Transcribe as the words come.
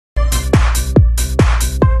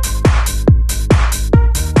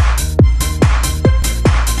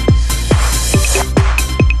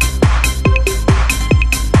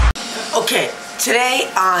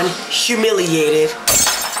on Humiliated.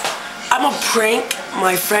 I'm gonna prank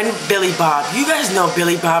my friend Billy Bob. You guys know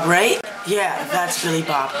Billy Bob, right? Yeah, that's Billy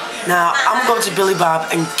Bob. Now, I'm gonna go to Billy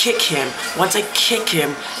Bob and kick him. Once I kick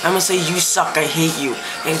him, I'm gonna say, "You suck, I hate you."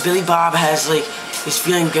 And Billy Bob has, like, his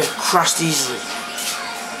feeling get crushed easily.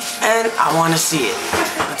 And I wanna see it.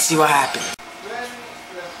 Let's see what happens.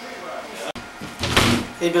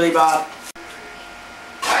 Hey, Billy Bob.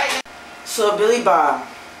 So, Billy Bob,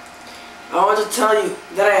 I want to tell you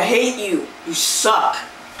that I hate you. You suck.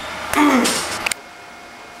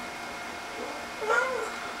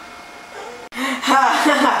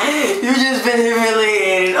 You just been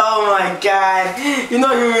humiliated. Oh my god. You know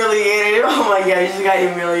humiliated. Oh my god, you just got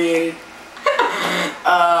humiliated.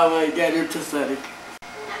 Oh my god, you're pathetic.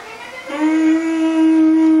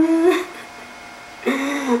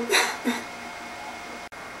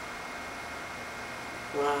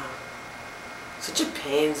 Wow. Such a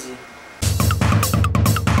pansy.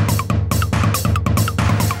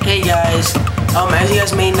 Hey guys, as you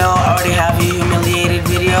guys may know, I already have a Humiliated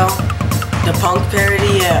video. The punk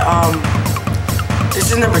parody,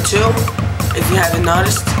 this is number 2, if you haven't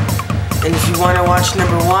noticed. And if you want to watch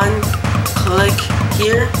number 1, click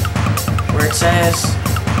here, where it says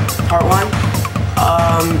part 1.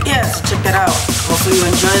 Yeah, so check that out. Hopefully you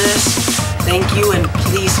enjoy this. Thank you, and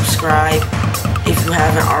please subscribe if you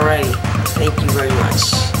haven't already. Thank you very much.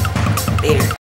 Later.